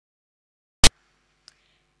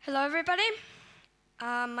Hello everybody,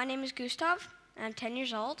 my name is Gustav, I'm 10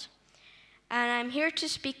 years old, and I'm here to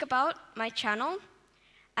speak about my channel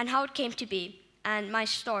and how it came to be, and my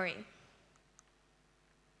story.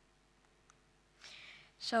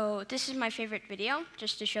 So this is my favorite video,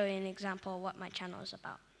 just to show you an example of what my channel is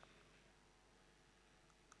about.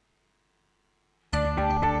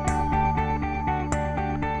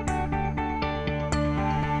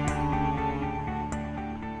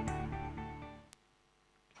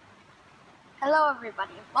 Hello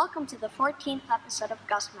everybody, welcome to the 14th episode of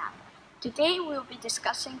Gusmath. Today we will be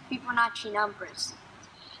discussing Fibonacci numbers.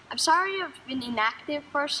 I'm sorry I've been inactive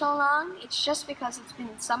for so long, it's just because it's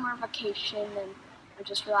been summer vacation and we're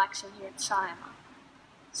just relaxing here at Tallinn.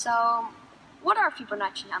 So, what are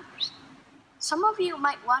Fibonacci numbers? Some of you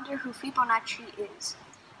might wonder who Fibonacci is.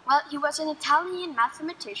 Well, he was an Italian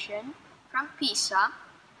mathematician from Pisa,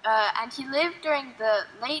 and he lived during the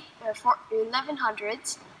late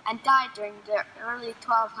 1100s and died during the early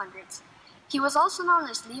 1200s. He was also known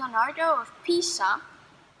as Leonardo of Pisa,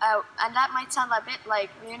 and that might sound a bit like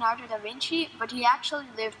Leonardo da Vinci, but he actually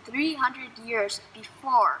lived 300 years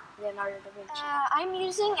before Leonardo da Vinci. I'm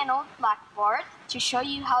using an old blackboard to show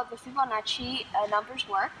you how the Fibonacci numbers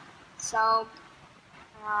work. So,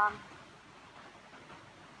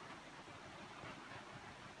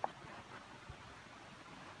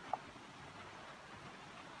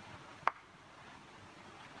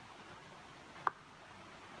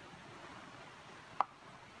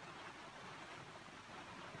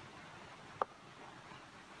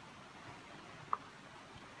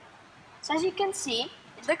 So as you can see,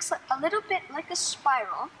 it looks like a little bit like a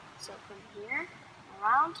spiral. So from here,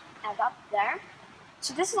 around, and up there.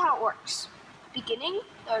 So this is how it works. Beginning,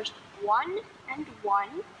 there's 1 and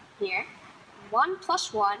 1 here. 1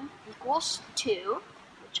 plus 1 equals 2,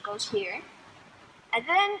 which goes here. And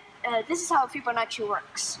then this is how Fibonacci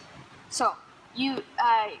works. So you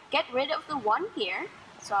get rid of the 1 here,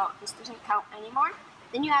 so this doesn't count anymore.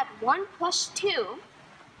 Then you add 1 plus 2,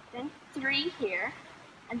 then 3 here.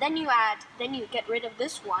 And then you get rid of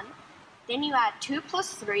this 1. Then you add 2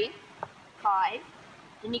 plus 3, 5.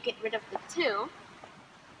 Then you get rid of the 2.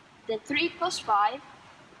 Then 3 plus 5,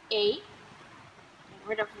 8. Get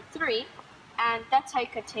rid of the 3. And that's how you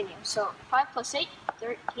continue. So 5 plus 8,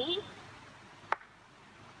 13.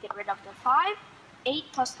 Get rid of the 5.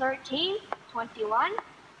 8 plus 13, 21.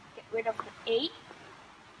 Get rid of the 8.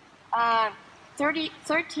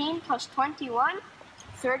 13 plus 21,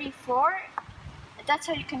 34. That's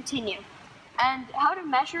how you continue. And how to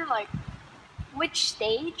measure like which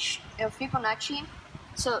stage of Fibonacci.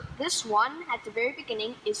 So this one at the very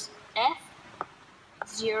beginning is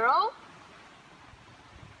F0,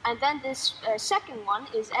 and then this second one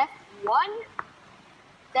is F1,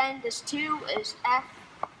 then this 2 is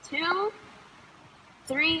F2,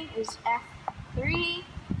 3 is F3,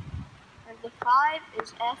 and the 5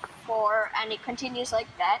 is F4, and it continues like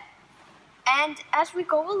that. And as we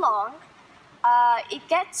go along,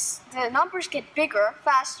 the numbers get bigger,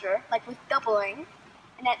 faster, like with doubling.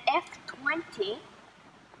 And at F20,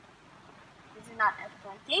 this is not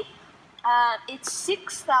F20, it's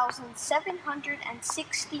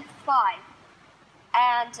 6,765.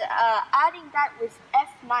 And adding that with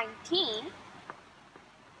F19,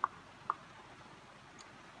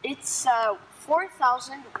 it's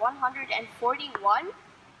 4,141.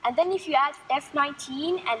 And then if you add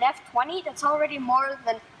F19 and F20, that's already more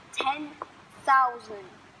than 10,000.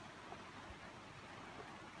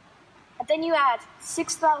 And then you add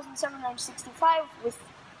 6,765 with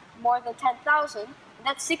more than 10,000, and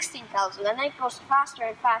that's 16,000, and then it goes faster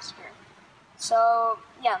and faster. So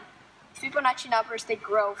yeah, Fibonacci numbers, they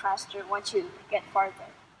grow faster once you get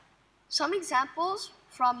farther. Some examples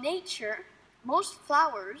from nature: most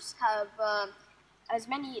flowers have as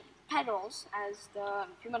many petals as the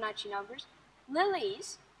Fibonacci numbers.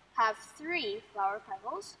 Lilies have 3 flower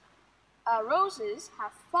petals. Roses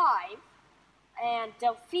have 5, and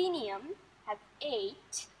delphinium have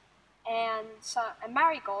 8, and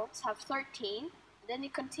marigolds have 13. Then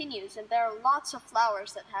it continues, and there are lots of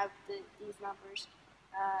flowers that have these numbers,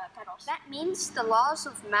 petals. That means the laws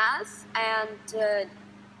of math and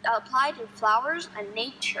applied in flowers and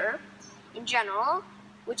nature in general,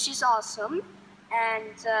 which is awesome,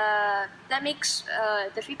 and that makes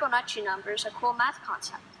the Fibonacci numbers a cool math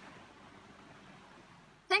concept.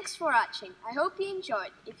 Thanks for watching. I hope you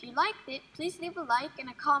enjoyed. If you liked it, please leave a like and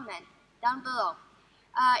a comment down below.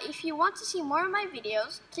 If you want to see more of my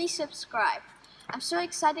videos, please subscribe. I'm so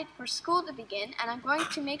excited for school to begin, and I'm going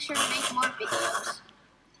to make sure to make more videos.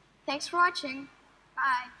 Thanks for watching.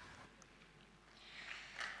 Bye.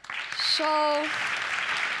 So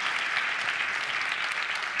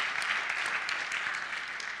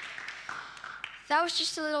that was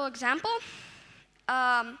just a little example.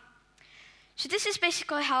 So this is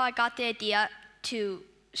basically how I got the idea to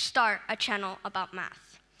start a channel about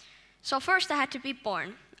math. So first I had to be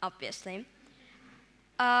born, obviously.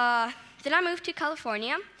 Then I moved to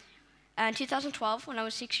California in 2012 when I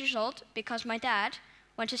was 6 years old because my dad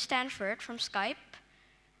went to Stanford from Skype,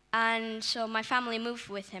 and so my family moved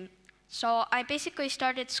with him. So I basically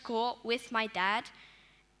started school with my dad,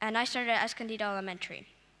 and I started at Escondido Elementary.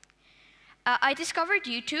 I discovered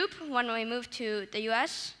YouTube when we moved to the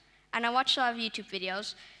US, and I watched a lot of YouTube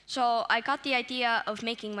videos, so I got the idea of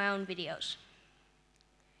making my own videos.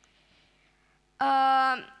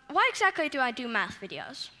 Why exactly do I do math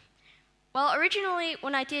videos? Well, originally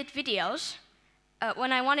when I did videos,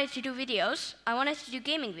 when I wanted to do videos, I wanted to do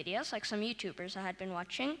gaming videos, like some YouTubers I had been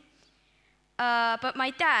watching. But my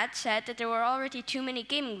dad said that there were already too many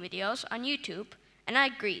gaming videos on YouTube, and I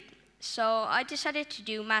agreed. So I decided to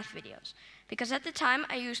do math videos, because at the time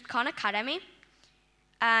I used Khan Academy,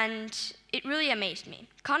 and it really amazed me.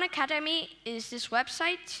 Khan Academy is this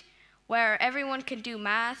website where everyone can do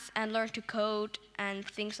math and learn to code and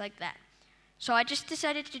things like that. So I just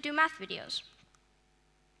decided to do math videos.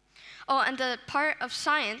 Oh, and the part of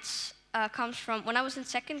science comes from when I was in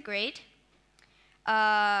 2nd grade.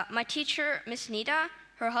 My teacher, Miss Nita,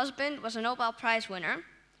 her husband was a Nobel Prize winner,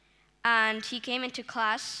 and he came into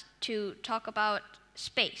class to talk about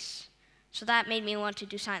space. So that made me want to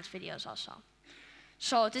do science videos also.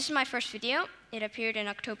 So this is my first video. It appeared in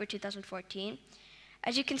October 2014.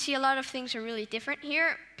 As you can see, a lot of things are really different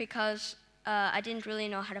here because I didn't really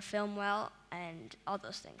know how to film well and all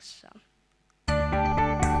those things. So.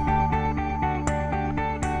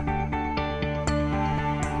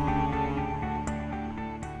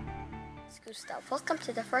 It's Gustav. Welcome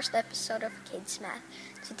to the first episode of Gusmath.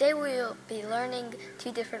 Today we will be learning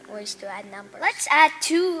 2 different ways to add numbers. Let's add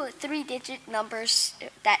 2 3-digit numbers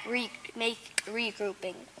that make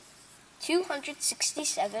regrouping.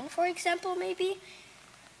 267, for example, maybe.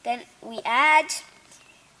 Then we add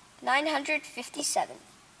 957.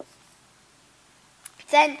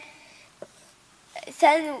 Then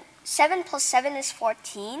 7 plus 7 is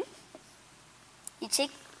 14. You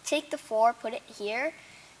take the 4, put it here.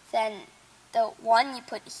 Then the 1 you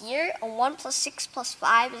put here. And 1 plus 6 plus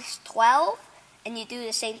 5 is 12. And you do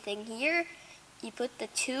the same thing here. You put the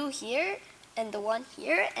 2 here and the 1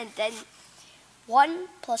 here. And then 1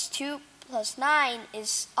 plus 2 plus 9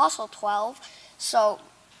 is also 12. So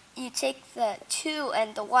you take the 2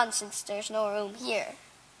 and the 1 since there's no room here.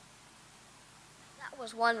 That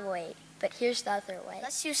was one way, but here's the other way.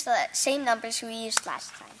 Let's use the same numbers we used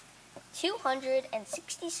last time.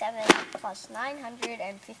 267 plus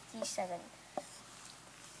 957.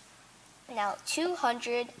 Now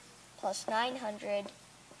 200 plus 900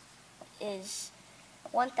 is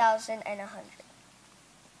 1,100.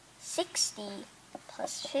 60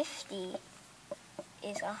 plus 50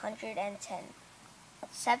 is 110.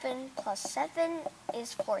 7 plus 7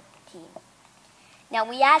 is 14. Now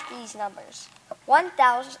we add these numbers.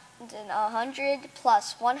 1,100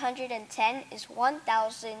 plus 110 is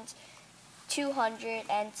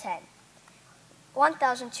 1,210.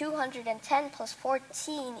 1,210 plus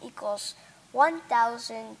 14 equals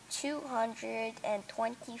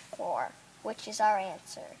 1,224, which is our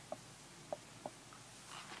answer.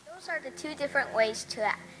 Those are the 2 different ways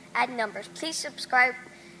to add numbers. Please subscribe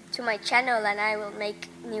to my channel and I will make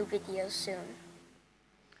new videos soon.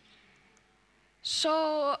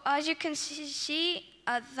 So as you can see,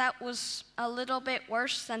 that was a little bit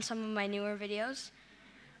worse than some of my newer videos.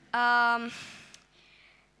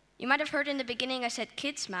 You might have heard in the beginning I said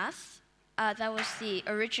Gusmath. That was the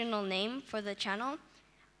original name for the channel.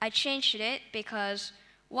 I changed it because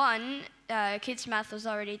 1, Gusmath was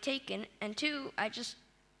already taken, and 2, I just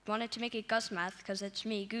wanted to make it Gusmath because it's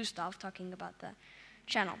me, Gustav, talking about the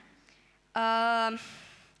channel.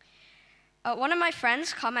 One of my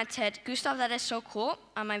friends commented, "Gustav, that is so cool,"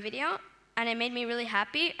 on my video, and it made me really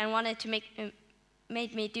happy and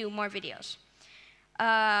made me do more videos.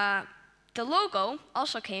 The logo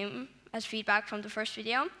also came as feedback from the first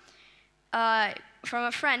video from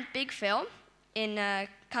a friend, Big Phil, in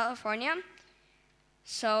California.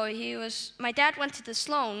 So my dad went to the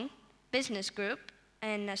Sloan business group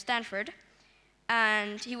in Stanford,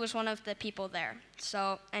 and he was one of the people there.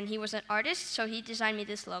 And he was an artist, so he designed me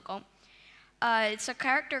this logo. It's a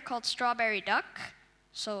character called Strawberry Duck,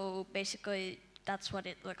 so basically that's what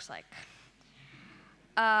it looks like.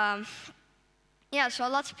 Yeah, so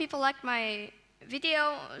lots of people liked my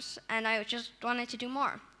videos, and I just wanted to do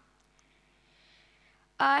more.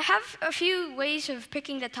 I have a few ways of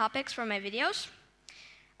picking the topics for my videos.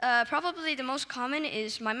 Probably the most common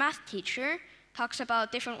is my math teacher talks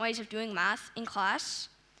about different ways of doing math in class,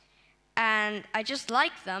 and I just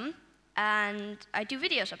like them, and I do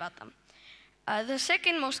videos about them. The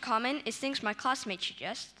second most common is things my classmates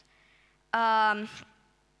suggest. One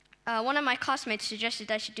of my classmates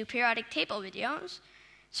suggested I should do periodic table videos,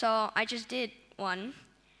 so I just did one.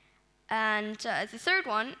 And the third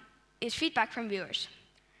one is feedback from viewers.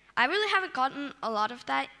 I really haven't gotten a lot of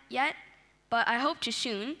that yet, but I hope to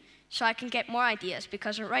soon, so I can get more ideas,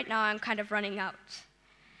 because right now I'm kind of running out.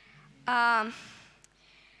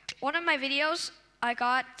 One of my videos I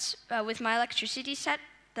got with my electricity set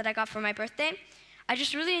that I got for my birthday. I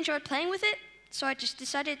just really enjoyed playing with it, so I just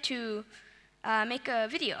decided to make a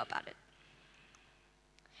video about it.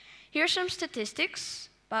 Here are some statistics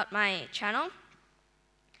about my channel.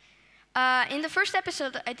 In the first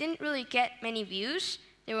episode, I didn't really get many views.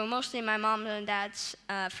 They were mostly my mom and dad's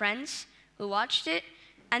friends who watched it,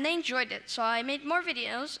 and they enjoyed it. So I made more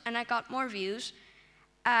videos, and I got more views.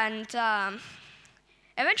 And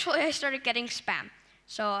eventually, I started getting spam,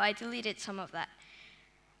 so I deleted some of that.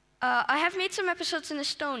 I have made some episodes in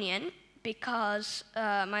Estonian because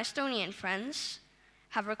my Estonian friends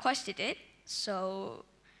have requested it.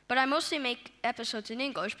 But I mostly make episodes in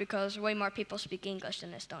English because way more people speak English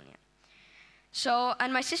than Estonian.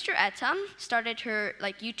 And my sister Etta started her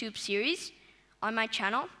YouTube series on my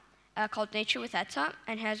channel called Nature with Etta,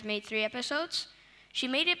 and has made 3 episodes. She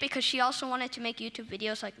made it because she also wanted to make YouTube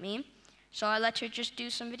videos like me, so I let her just do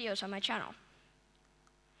some videos on my channel.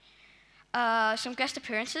 Some guest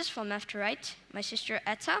appearances from left to right. My sister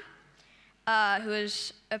Etta, who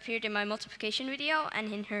has appeared in my multiplication video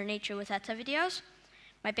and in her Nature with Etta videos.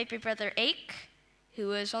 My baby brother Ake, who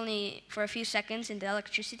was only for a few seconds in the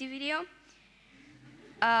electricity video.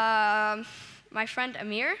 My friend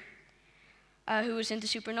Amir, who was in the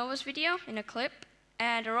supernovas video in a clip,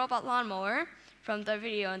 and a robot lawnmower from the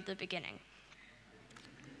video in the beginning.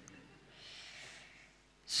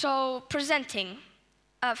 So, presenting.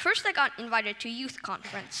 First, I got invited to a youth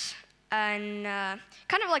conference, and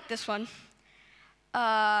kind of like this one,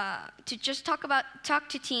 to just talk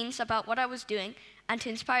to teens about what I was doing and to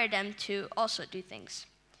inspire them to also do things.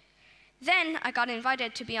 Then I got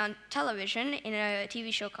invited to be on television in a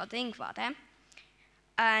TV show called TEDxYouth,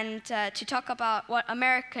 and to talk about what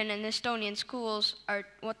American and Estonian schools are,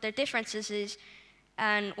 what their differences is,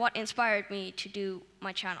 and what inspired me to do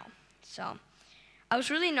my channel. So I was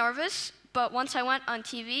really nervous, but once I went on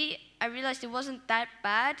TV, I realized it wasn't that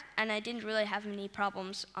bad, and I didn't really have any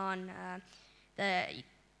problems on the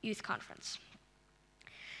youth conference.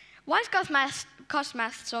 Why is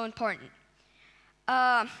Gusmath so important?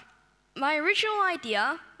 My original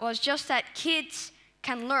idea was just that kids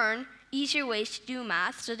can learn easier ways to do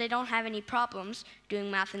math so they don't have any problems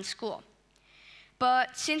doing math in school.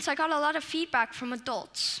 But since I got a lot of feedback from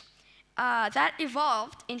adults, that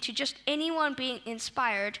evolved into just anyone being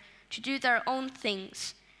inspired to do their own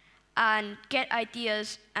things and get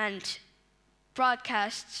ideas and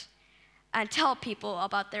broadcasts and tell people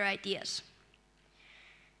about their ideas.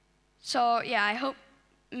 So yeah, I hope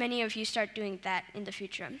many of you start doing that in the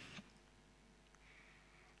future.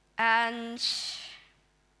 And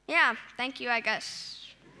yeah, thank you, I guess.